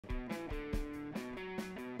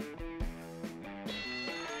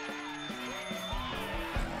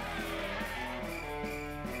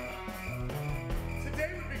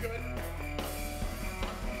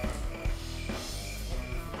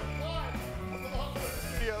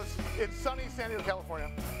studios in sunny San Diego, California.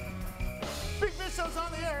 Big Biz Show's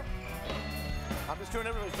on the air. I'm just doing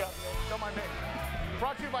everybody's job. Don't mind me.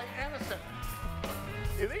 Brought to you by Anison.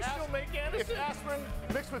 Do they still make Anison? It's aspirin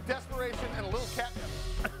mixed with desperation and a little catnip.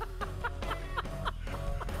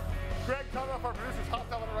 Greg, tell me off our producer's hot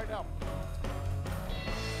tub on it right now.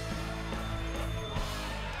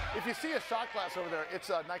 If you see a shot glass over there, it's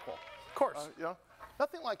NyQuil. Of course. You know,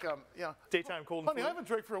 nothing like daytime cold and honey, flu. I haven't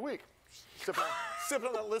drank for a week. Sipping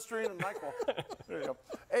on that Listerine and NyQuil. There you go.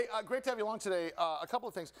 Hey, great to have you along today. A couple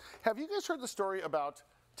of things. Have you guys heard the story about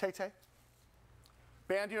Tay-Tay?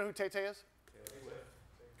 Band, do you know who Tay-Tay is?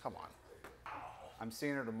 Come on. I'm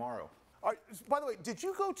seeing her tomorrow. All right, by the way, did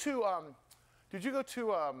you go to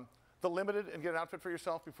the Limited and get an outfit for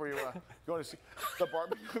yourself before you go to see the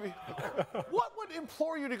Barbie movie? What would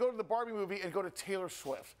implore you to go to the Barbie movie and go to Taylor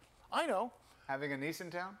Swift? I know. Having a niece in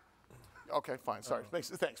town? Okay, fine. Sorry. Thanks.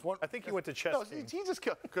 I think he went to chess. No, he just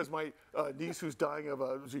killed because my niece, who's dying of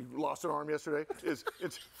she lost an arm yesterday.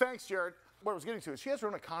 Thanks, Jared. What I was getting to is she has her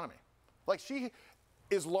own economy. Like she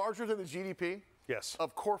is larger than the GDP. Yes.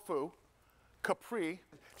 Of Corfu, Capri.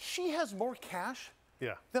 She has more cash.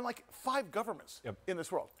 Yeah. Than like 5 governments in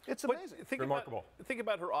this world. It's amazing. Remarkable. Think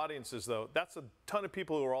about her audiences, though. That's a ton of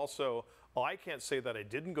people who are also, oh, I can't say that I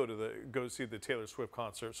didn't go see the Taylor Swift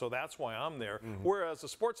concert, so that's why I'm there. Mm-hmm. Whereas a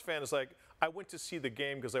sports fan is like, I went to see the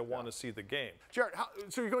game because I want to see the game. Jared,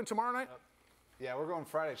 so you're going tomorrow night? Yeah, we're going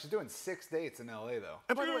Friday. She's doing 6 dates in LA, though.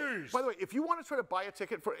 And by the way, if you want to try to buy a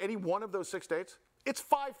ticket for any one of those 6 dates, it's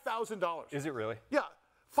 $5,000. Is it really? Yeah,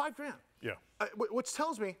 $5 grand. Yeah. Which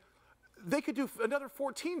tells me they could do another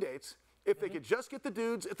 14 dates if they could just get the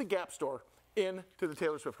dudes at the Gap store in to the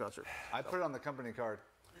Taylor Swift concert. I put it on the company card.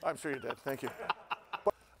 I'm sure you did. Thank you.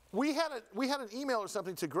 But we had an email or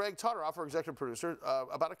something to Greg Todoroff, our executive producer,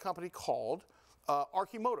 about a company called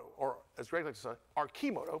Arcimoto, or as Greg likes to say,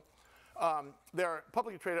 Arcimoto. They're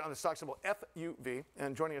publicly traded on the stock symbol FUV,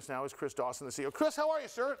 and joining us now is Chris Dawson, the CEO. Chris, how are you,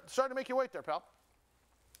 sir? Sorry to make you wait there, pal.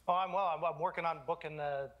 Oh, I'm well. I'm working on booking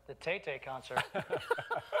the Tay-Tay concert.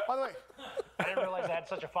 By the way, I didn't realize I had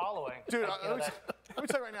such a following. Dude, let me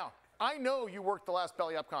tell you right now. I know you worked the last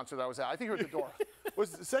Belly Up concert that I was at. I think you were at the door.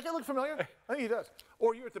 Does that guy look familiar? I think he does.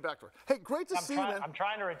 Or you were at the back door. Hey, great to see you, man. I'm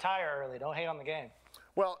trying to retire early. Don't hate on the game.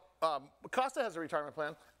 Well, Costa has a retirement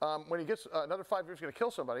plan. When he gets another 5 years, he's going to kill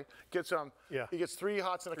somebody. He gets 3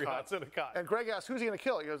 hots and a cot. 3 hots and a cot. And Greg asks, who's he going to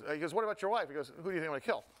kill? He goes, what about your wife? He goes, who do you think I'm going to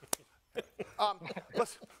kill?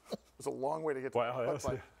 It's a long way to get to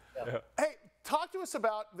that. Yeah. Hey, talk to us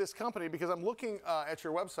about this company, because I'm looking at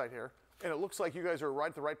your website here, and it looks like you guys are right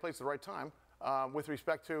at the right place at the right time with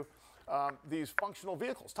respect to these functional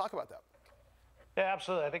vehicles. Talk about that. Yeah,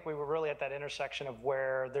 absolutely. I think we were really at that intersection of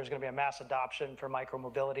where there's going to be a mass adoption for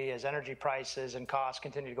micromobility as energy prices and costs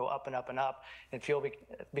continue to go up and up and up, and fuel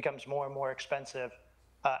becomes more and more expensive.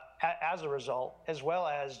 As a result, as well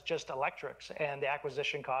as just electrics and the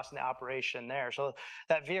acquisition cost and the operation there. So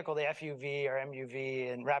that vehicle, the FUV or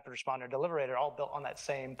MUV and Rapid Responder Deliverator, are all built on that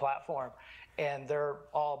same platform. And they're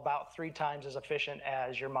all about 3 times as efficient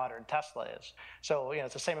as your modern Tesla is. So,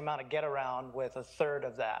 it's the same amount of get around with a third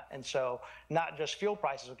of that. And so not just fuel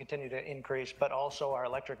prices will continue to increase, but also our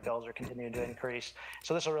electric bills are continuing to increase.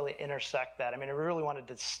 So this will really intersect that. I mean, we really wanted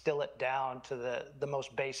to distill it down to the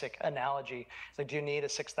most basic analogy. It's like, do you need a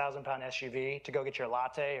 6,000-pound SUV to go get your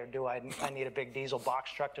latte, or do I need a big diesel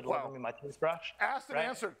box truck to deliver me my toothbrush? Asked and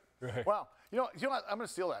answered. Right. Wow. You know what? I'm going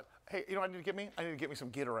to steal that. Hey, you know what I need to get me? I need to get me some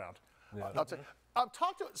get around. Yeah. I'll tell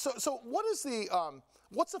you. So what is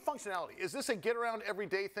what's the functionality? Is this a get around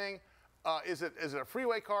everyday thing? Is it a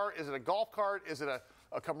freeway car? Is it a golf cart? Is it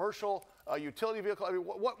a commercial utility vehicle? I mean,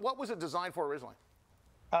 what was it designed for originally?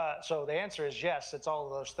 So the answer is yes, it's all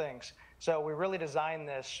of those things. So we really designed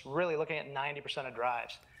this really looking at 90% of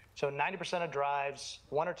drives. So 90% of drives,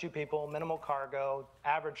 1 or 2 people, minimal cargo,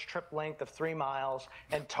 average trip length of 3 miles,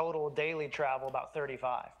 and total daily travel about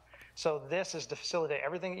 35. So this is to facilitate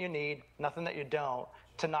everything that you need, nothing that you don't,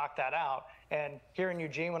 to knock that out. And here in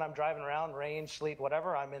Eugene, when I'm driving around, rain, sleet,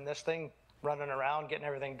 whatever, I'm in this thing, running around, getting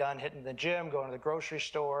everything done, hitting the gym, going to the grocery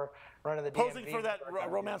store, running the DMV. Posing for that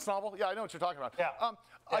romance novel? Yeah, I know what you're talking about. Yeah.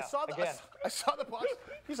 I saw the box.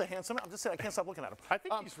 He's a handsome man. I'm just saying, I can't stop looking at him. I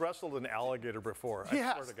think he's wrestled an alligator before. He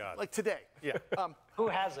has. I swear to God. Like today. Yeah. Who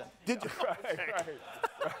hasn't? Did you? Right.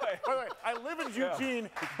 By the way, I live in Eugene,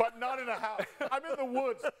 but not in a house. I'm in the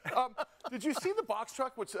woods. Did you see the box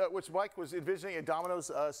truck, which Mike was envisioning a Domino's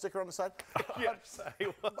sticker on the side? Yes, I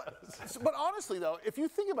was. But honestly, though, if you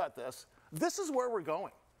think about this, this is where we're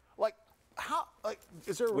going. Like, how? Like,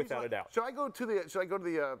 is there a reason? Without a doubt. Should I go to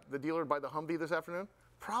the dealer and buy the Humvee this afternoon?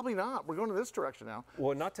 Probably not. We're going in this direction now.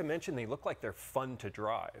 Well, not to mention they look like they're fun to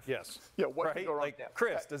drive. Yes. Yeah. What could Right? go wrong? Like,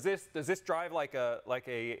 Chris, does this drive like a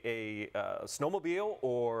snowmobile,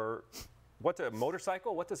 or what's a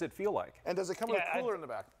motorcycle? What does it feel like? And does it come with a cooler in the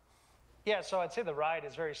back? Yeah, so I'd say the ride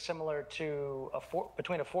is very similar to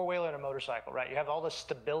between a four-wheeler and a motorcycle, right? You have all the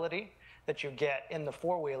stability that you get in the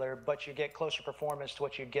four-wheeler, but you get closer performance to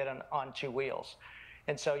what you get on two wheels.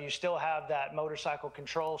 And so you still have that motorcycle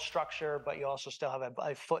control structure, but you also still have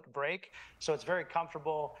a foot brake. So it's very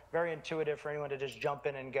comfortable, very intuitive for anyone to just jump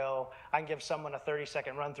in and go. I can give someone a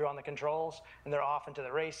 30-second run through on the controls, and they're off into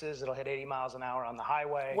the races. It'll hit 80 miles an hour on the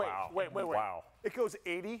highway. Wait. Wow. It goes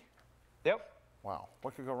 80? Yep. Wow.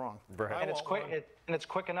 What could go wrong? And it's quick. And it's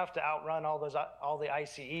quick enough to outrun all the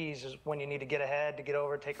ICEs is when you need to get ahead, to get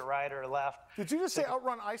over, take a right or a left. Did you just say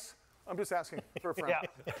outrun ice? I'm just asking for a friend.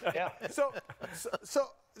 Yeah. So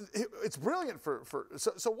it's brilliant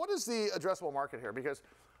so what is the addressable market here? Because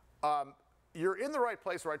you're in the right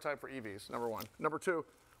place, right time for EVs, number one. Number two,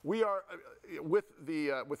 we are, with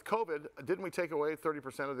COVID, didn't we take away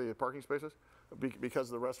 30% of the parking spaces because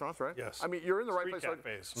of the restaurants, right? Yes. I mean, you're in the right place.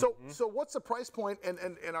 Cafes. So what's the price point,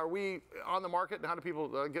 and are we on the market, and how do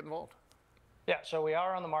people get involved? Yeah, so we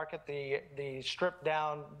are on the market. The stripped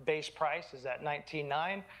down base price is at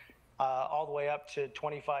 $19,900. All the way up to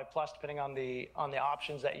 25 plus, depending on the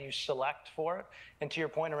options that you select for it. And to your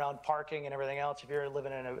point around parking and everything else, if you're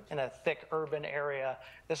living in a thick urban area,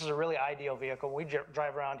 this is a really ideal vehicle. We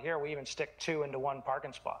drive around here, we even stick two into one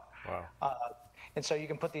parking spot. Wow. And so you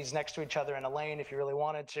can put these next to each other in a lane if you really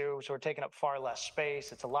wanted to. So we're taking up far less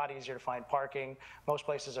space. It's a lot easier to find parking. Most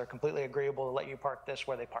places are completely agreeable to let you park this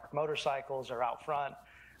where they park motorcycles or out front.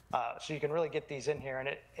 So you can really get these in here,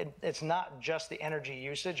 and it's not just the energy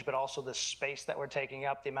usage, but also the space that we're taking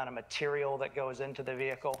up, the amount of material that goes into the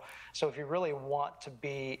vehicle. So if you really want to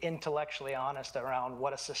be intellectually honest around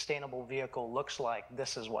what a sustainable vehicle looks like,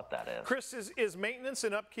 this is what that is. Chris, is maintenance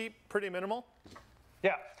and upkeep pretty minimal?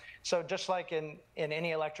 Yeah. So just like in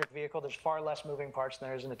any electric vehicle, there's far less moving parts than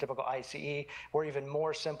there is in a typical ICE. We're even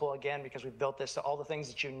more simple, again, because we've built this to all the things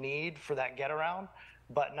that you need for that get around,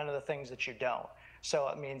 but none of the things that you don't. So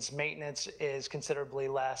it means maintenance is considerably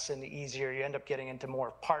less and easier. You end up getting into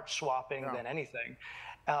more part swapping than anything.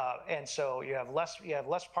 And so you have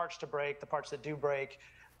less parts to break. The parts that do break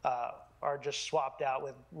are just swapped out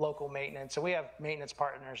with local maintenance. So we have maintenance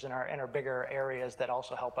partners in our bigger areas that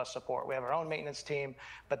also help us support. We have our own maintenance team,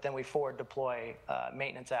 but then we forward deploy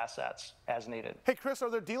maintenance assets as needed. Hey, Chris,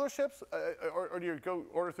 are there dealerships, or do you go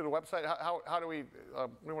order through the website? How do we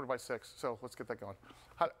want to buy 6, so let's get that going.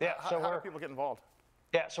 How do people get involved?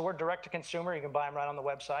 Yeah, so we're direct to consumer. You can buy them right on the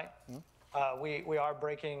website.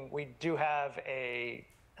 We do have a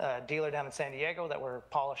dealer down in San Diego that we're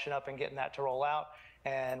polishing up and getting that to roll out,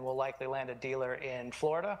 and we'll likely land a dealer in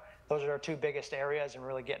Florida. Those are our two biggest areas, and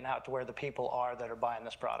really getting out to where the people are that are buying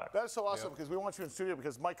this product. That's so awesome, because we want you in studio,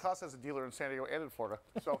 because Mike Costa has a dealer in San Diego and in Florida.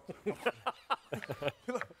 So,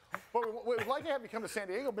 but we'd like to have you come to San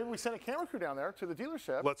Diego. Maybe we send a camera crew down there to the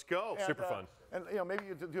dealership. Let's go. And, Super fun. And maybe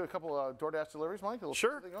you do a couple DoorDash deliveries, Mike.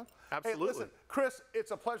 Sure. Absolutely. Hey, listen, Chris,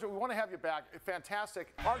 it's a pleasure. We want to have you back.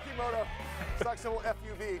 Fantastic. Arcimoto, stock symbol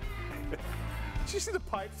FUV. Did you see the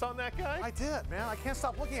pipes on that guy? I did, man. I can't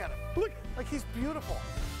stop looking at him. Look, like he's beautiful.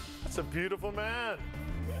 that's a beautiful man.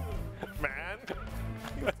 Man.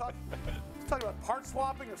 He was talking about part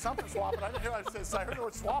swapping or something swapping. I didn't hear what I said. I heard the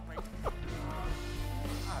word swapping. God.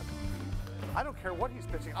 I don't care what he's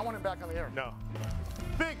pitching. I want him back on the air. No.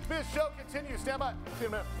 Big Biz Show continues. Stand by. See you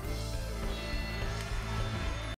in a minute.